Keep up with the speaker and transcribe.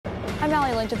I'm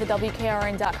Allie Lynch at the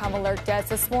WKRN.com alert desk.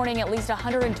 This morning, at least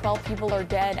 112 people are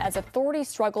dead as authorities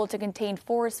struggle to contain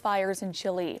forest fires in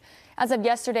Chile. As of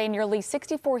yesterday, nearly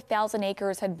 64,000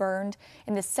 acres had burned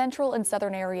in the central and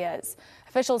southern areas.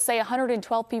 Officials say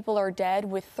 112 people are dead,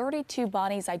 with 32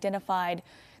 bodies identified.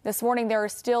 This morning, there are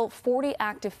still 40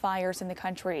 active fires in the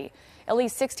country. At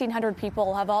least 1,600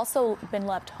 people have also been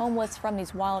left homeless from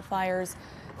these wildfires.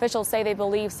 Officials say they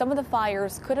believe some of the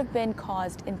fires could have been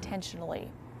caused intentionally.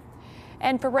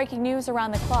 And for breaking news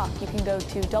around the clock, you can go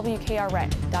to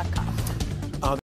WKRN.com.